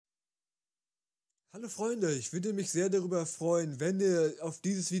Hallo Freunde, ich würde mich sehr darüber freuen, wenn ihr auf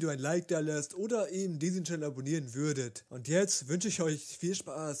dieses Video ein Like da lasst oder eben diesen Channel abonnieren würdet. Und jetzt wünsche ich euch viel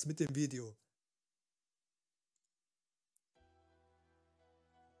Spaß mit dem Video.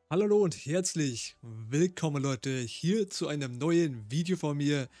 Hallo und herzlich willkommen Leute, hier zu einem neuen Video von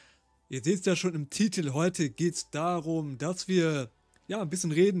mir. Ihr seht es ja schon im Titel, heute geht es darum, dass wir ein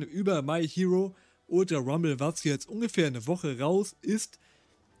bisschen reden über My Hero oder Rumble, was jetzt ungefähr eine Woche raus ist.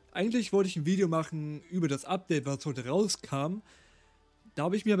 Eigentlich wollte ich ein Video machen über das Update, was heute rauskam. Da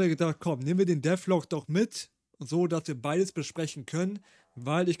habe ich mir aber gedacht, komm, nehmen wir den Devlog doch mit, so dass wir beides besprechen können,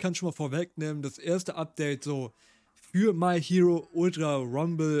 weil ich kann schon mal vorwegnehmen, das erste Update so für My Hero Ultra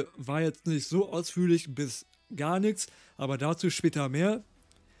Rumble war jetzt nicht so ausführlich bis gar nichts, aber dazu später mehr.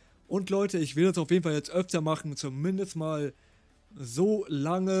 Und Leute, ich will das auf jeden Fall jetzt öfter machen, zumindest mal so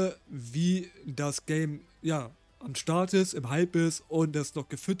lange, wie das Game, am Start ist, im Hype ist und es noch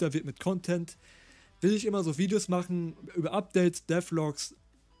gefüttert wird mit Content, will ich immer so Videos machen über Updates, Devlogs,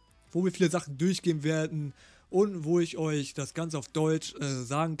 wo wir viele Sachen durchgehen werden und wo ich euch das Ganze auf Deutsch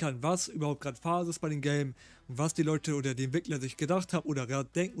sagen kann, was überhaupt gerade Phase ist bei dem Game und was die Leute oder die Entwickler sich gedacht haben oder gerade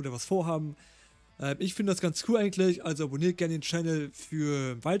denken oder was vorhaben. Ich finde das ganz cool eigentlich, also abonniert gerne den Channel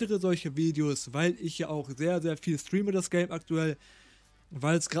für weitere solche Videos, weil ich ja auch sehr, sehr viel streame das Game aktuell.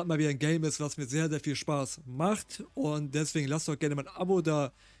 Weil es gerade mal wieder ein Game ist, was mir sehr, sehr viel Spaß macht. Und deswegen lasst doch gerne mal ein Abo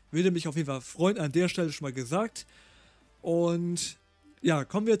da. Würde mich auf jeden Fall freuen, an der Stelle schon mal gesagt. Und ja,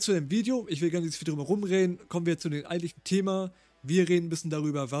 kommen wir zu dem Video. Ich will gar nicht viel drüber rumreden. Kommen wir zu dem eigentlichen Thema. Wir reden ein bisschen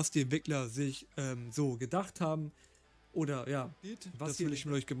darüber, was die Entwickler sich so gedacht haben. Oder ja, was will ich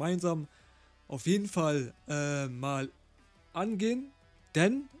mit euch gemeinsam auf jeden Fall mal angehen.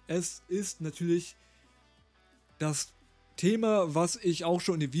 Denn es ist natürlich das Thema, was ich auch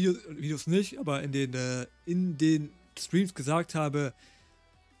schon in den Videos nicht, aber in den Streams gesagt habe,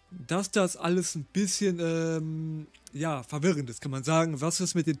 dass das alles ein bisschen, verwirrend ist, kann man sagen, was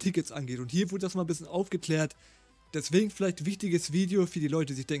es mit den Tickets angeht. Und hier wurde das mal ein bisschen aufgeklärt. Deswegen vielleicht ein wichtiges Video für die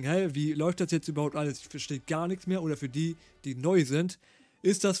Leute, die sich denken, hey, wie läuft das jetzt überhaupt alles? Ich verstehe gar nichts mehr. Oder für die, die neu sind,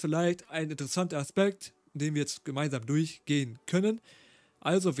 ist das vielleicht ein interessanter Aspekt, den wir jetzt gemeinsam durchgehen können.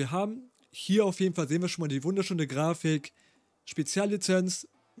 Also, wir haben hier auf jeden Fall, sehen wir schon mal die wunderschöne Grafik, Speziallizenz,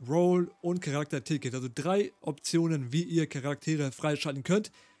 Roll und Charakterticket. Also 3 Optionen, wie ihr Charaktere freischalten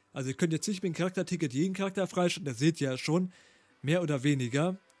könnt. Also ihr könnt jetzt nicht mit dem Charakterticket jeden Charakter freischalten, das seht ihr ja schon, mehr oder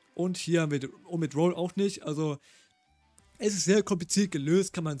weniger. Und hier haben wir mit Roll auch nicht. Also es ist sehr kompliziert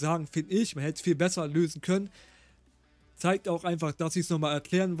gelöst, kann man sagen, finde ich. Man hätte es viel besser lösen können. Zeigt auch einfach, dass sie es nochmal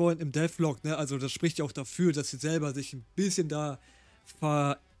erklären wollen im Devlog. Ne? Also das spricht ja auch dafür, dass sie selber sich ein bisschen da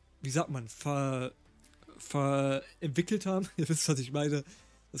entwickelt haben. Ihr wisst, was ich meine.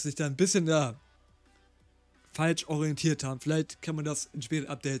 Dass sich da ein bisschen falsch orientiert haben. Vielleicht kann man das in späteren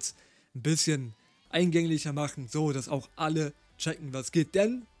Updates ein bisschen eingänglicher machen, so dass auch alle checken, was geht.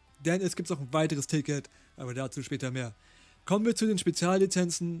 Denn es gibt noch ein weiteres Ticket, aber dazu später mehr. Kommen wir zu den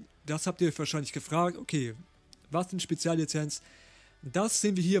Speziallizenzen. Das habt ihr wahrscheinlich gefragt. Okay, was ist eine Speziallizenz? Das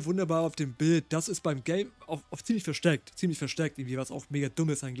sehen wir hier wunderbar auf dem Bild. Das ist beim Game auch ziemlich versteckt. Ziemlich versteckt, irgendwie, was auch mega dumm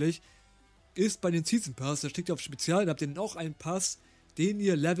ist eigentlich. Ist bei den Season Pass, da steckt ihr auf Spezial, da habt ihr dann auch einen Pass, den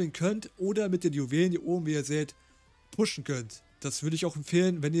ihr leveln könnt oder mit den Juwelen hier oben, wie ihr seht, pushen könnt. Das würde ich auch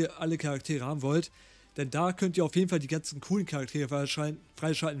empfehlen, wenn ihr alle Charaktere haben wollt, denn da könnt ihr auf jeden Fall die ganzen coolen Charaktere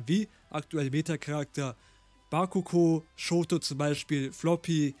freischalten, wie aktuell Meta-Charakter, Bakoko, Shoto zum Beispiel,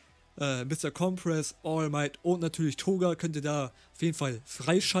 Floppy, Mr. Compress, All Might und natürlich Toga könnt ihr da auf jeden Fall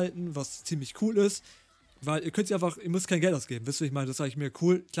freischalten, was ziemlich cool ist. Weil ihr könnt sie einfach, ihr müsst kein Geld ausgeben, wisst ihr, ich meine, das sage ich mir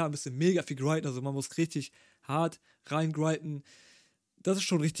cool. Klar, ein bisschen mega viel grinden, also man muss richtig hart reingrinden. Das ist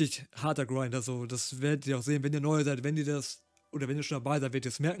schon richtig harter Grind, also das werdet ihr auch sehen, wenn ihr neu seid, wenn ihr das, oder wenn ihr schon dabei seid, werdet ihr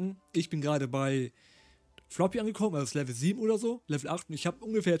es merken. Ich bin gerade bei Floppy angekommen, also Level 7 oder so, Level 8 und ich habe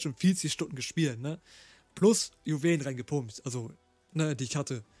ungefähr jetzt schon 40 Stunden gespielt, ne. Plus Juwelen reingepumpt, also, ne, die ich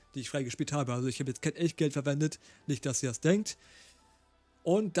hatte, die ich freigespielt habe. Also ich habe jetzt kein Echtgeld verwendet, nicht, dass ihr das denkt.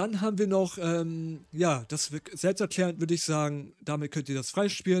 Und dann haben wir noch, das wird selbsterklärend, würde ich sagen, damit könnt ihr das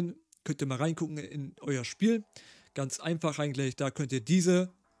freispielen, könnt ihr mal reingucken in euer Spiel. Ganz einfach eigentlich, da könnt ihr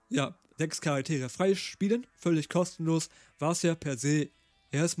diese, 6 Charaktere freispielen, völlig kostenlos, was ja per se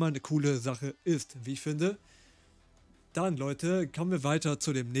erstmal eine coole Sache ist, wie ich finde. Dann, Leute, kommen wir weiter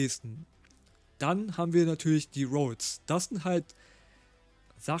zu dem nächsten. Dann haben wir natürlich die Rolls. Das sind halt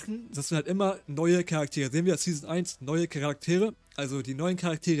Sachen, das sind halt immer neue Charaktere. Sehen wir als Season 1 neue Charaktere. Also die neuen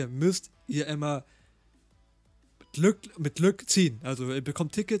Charaktere müsst ihr immer mit Glück ziehen. Also ihr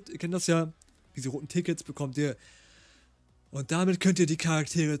bekommt Ticket, ihr kennt das ja, diese roten Tickets bekommt ihr. Und damit könnt ihr die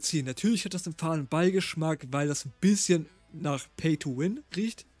Charaktere ziehen. Natürlich hat das einen fahlen Beigeschmack, weil das ein bisschen nach Pay to Win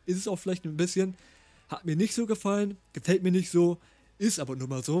riecht. Ist es auch vielleicht ein bisschen. Hat mir nicht so gefallen, gefällt mir nicht so, ist aber nun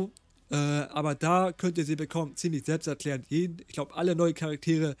mal so. Aber da könnt ihr sie bekommen, ziemlich selbsterklärend. Ich glaube, alle neuen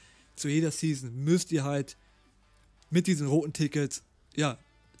Charaktere zu jeder Season müsst ihr halt mit diesen roten Tickets, ja,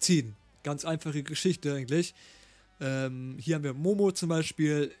 ziehen. Ganz einfache Geschichte eigentlich. Hier haben wir Momo zum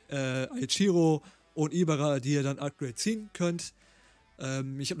Beispiel, Aichiro und Ibara, die ihr dann Upgrade ziehen könnt.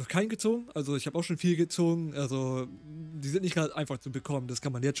 Ich habe noch keinen gezogen, also ich habe auch schon viel gezogen, also die sind nicht ganz einfach zu bekommen, das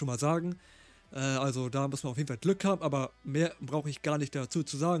kann man jetzt schon mal sagen. Also da muss man auf jeden Fall Glück haben, aber mehr brauche ich gar nicht dazu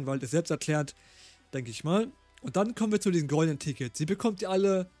zu sagen, weil das selbsterklärend, denke ich mal. Und dann kommen wir zu diesen goldenen Tickets. Die bekommt ihr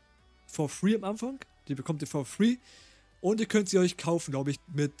alle for free am Anfang, die bekommt ihr for free und ihr könnt sie euch kaufen, glaube ich,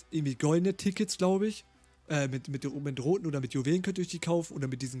 mit irgendwie goldenen Tickets, glaube ich. Mit roten oder mit Juwelen könnt ihr euch die kaufen oder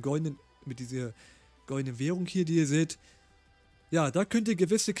mit diesen goldenen, mit dieser goldenen Währung hier, die ihr seht. Ja, da könnt ihr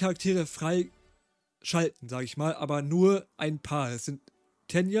gewisse Charaktere freischalten, sage ich mal, aber nur ein paar. Es sind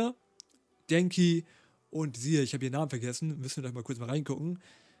Tenya, Denki und Siehe. Ich habe ihren Namen vergessen. Müssen wir doch mal kurz mal reingucken.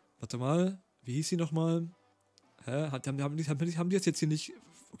 Warte mal, wie hieß sie nochmal? Haben die das jetzt hier nicht...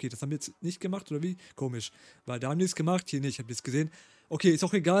 Okay, das haben wir jetzt nicht gemacht, oder wie? Komisch. Weil da haben die es gemacht, hier nicht. Ich habe das gesehen. Okay, ist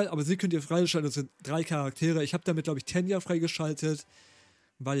auch egal, aber sie könnt ihr freischalten. Das sind 3 Charaktere. Ich habe damit, glaube ich, Tenya freigeschaltet,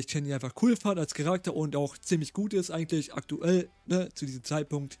 weil ich Tenya einfach cool fand als Charakter und auch ziemlich gut ist eigentlich aktuell, ne, zu diesem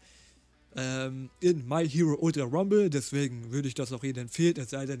Zeitpunkt in My Hero Ultra Rumble. Deswegen würde ich das auch jedem empfehlen,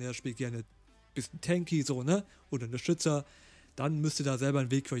 es sei denn, er spielt gerne ein bisschen tanky, so, ne, oder Unterstützer. Dann müsst ihr da selber einen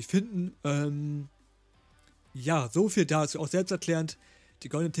Weg für euch finden. Ja, so viel dazu, auch selbsterklärend. Die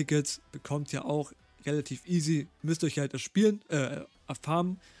goldenen Tickets bekommt ihr auch relativ easy, müsst ihr euch halt das Spielen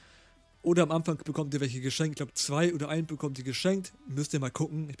erfahren. Oder am Anfang bekommt ihr welche geschenkt. Ich glaube, 2 oder 1 bekommt ihr geschenkt. Müsst ihr mal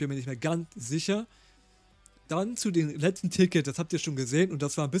gucken. Ich bin mir nicht mehr ganz sicher. Dann zu den letzten Ticket. Das habt ihr schon gesehen. Und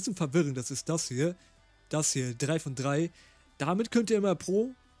das war ein bisschen verwirrend. Das ist das hier. Das hier, 3 von 3. Damit könnt ihr immer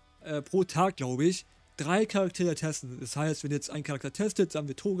pro Tag, glaube ich, 3 Charaktere testen. Das heißt, wenn ihr jetzt einen Charakter testet, sagen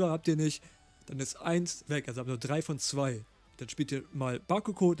wir Toga, habt ihr nicht, dann ist 1 weg. Also habt ihr 3 von 2. Dann spielt ihr mal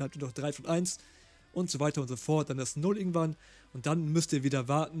Bakuko, dann habt ihr noch 3 von 1. Und so weiter und so fort. Dann ist 0 irgendwann. Und dann müsst ihr wieder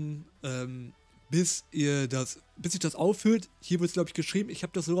warten, bis sich das auffüllt. Hier wird es, glaube ich, geschrieben. Ich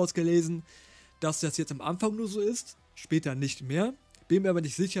habe das so rausgelesen, dass das jetzt am Anfang nur so ist. Später nicht mehr. Bin mir aber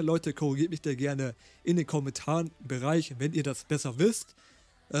nicht sicher. Leute, korrigiert mich da gerne in den Kommentarbereich, wenn ihr das besser wisst.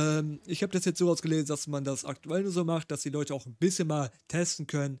 Ich habe das jetzt so rausgelesen, dass man das aktuell nur so macht, dass die Leute auch ein bisschen mal testen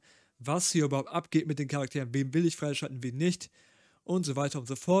können, was hier überhaupt abgeht mit den Charakteren. Wem will ich freischalten, wen nicht. Und so weiter und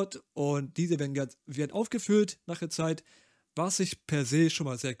so fort. Und diese werden aufgefüllt nach der Zeit, was ich per se schon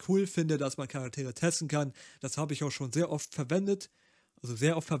mal sehr cool finde, dass man Charaktere testen kann. Das habe ich auch schon sehr oft verwendet. Also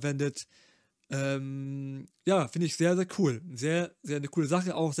sehr oft verwendet. Ja, finde ich sehr, sehr cool. Sehr, sehr eine coole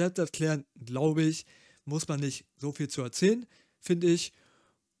Sache. Auch selbsterklärend, glaube ich, muss man nicht so viel zu erzählen, finde ich.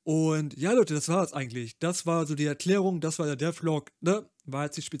 Und ja, Leute, das war es eigentlich. Das war so die Erklärung. Das war der Devlog. Ne? War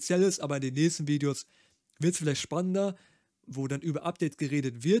jetzt nichts Spezielles, aber in den nächsten Videos wird es vielleicht spannender, wo dann über Updates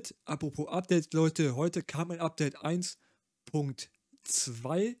geredet wird. Apropos Updates, Leute, heute kam ein Update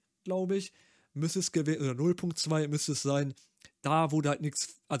 1.2, glaube ich, müsste es gewesen, oder 0.2 müsste es sein. Da wurde halt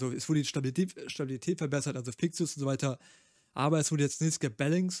nichts, also es wurde die Stabilität verbessert, also Fixes und so weiter, aber es wurde jetzt nichts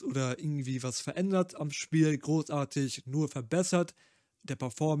gebalanced oder irgendwie was verändert am Spiel, großartig, nur verbessert, der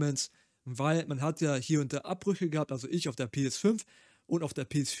Performance, weil man hat ja hier und da Abbrüche gehabt, also ich auf der PS5, und auf der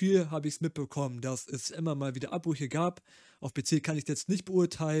PS4 habe ich es mitbekommen, dass es immer mal wieder Abbrüche gab. Auf PC kann ich es jetzt nicht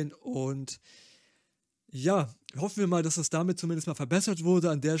beurteilen. Und ja, hoffen wir mal, dass es damit zumindest mal verbessert wurde,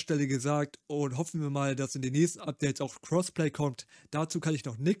 an der Stelle gesagt. Und hoffen wir mal, dass in den nächsten Updates auch Crossplay kommt. Dazu kann ich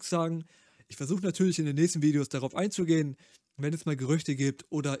noch nichts sagen. Ich versuche natürlich in den nächsten Videos darauf einzugehen, wenn es mal Gerüchte gibt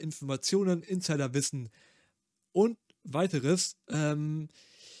oder Informationen, Insiderwissen und weiteres. Ja,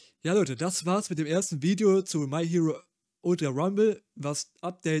 Leute, das war's mit dem ersten Video zu My Hero Ultra Rumble, was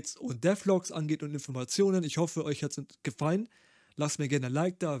Updates und Devlogs angeht und Informationen. Ich hoffe, euch hat es gefallen. Lasst mir gerne ein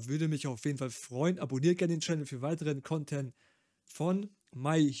Like da, würde mich auf jeden Fall freuen. Abonniert gerne den Channel für weiteren Content von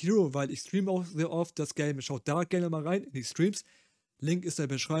My Hero, weil ich streame auch sehr oft das Game. Schaut da gerne mal rein in die Streams. Link ist in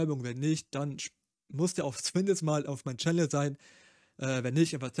der Beschreibung. Wenn nicht, dann muss der auch zumindest mal auf meinem Channel sein. Wenn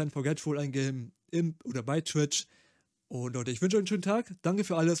nicht, einfach ZenForgetful eingeben oder bei Twitch. Und Leute, ich wünsche euch einen schönen Tag. Danke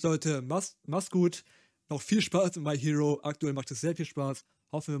für alles, Leute. Macht's gut. Noch viel Spaß in My Hero. Aktuell macht es sehr viel Spaß.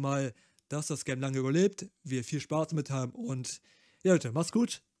 Hoffen wir mal, dass das Game lange überlebt. Wir viel Spaß damit haben. Und ja, Leute, macht's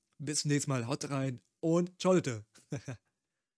gut. Bis zum nächsten Mal. Haut rein. Und ciao, Leute.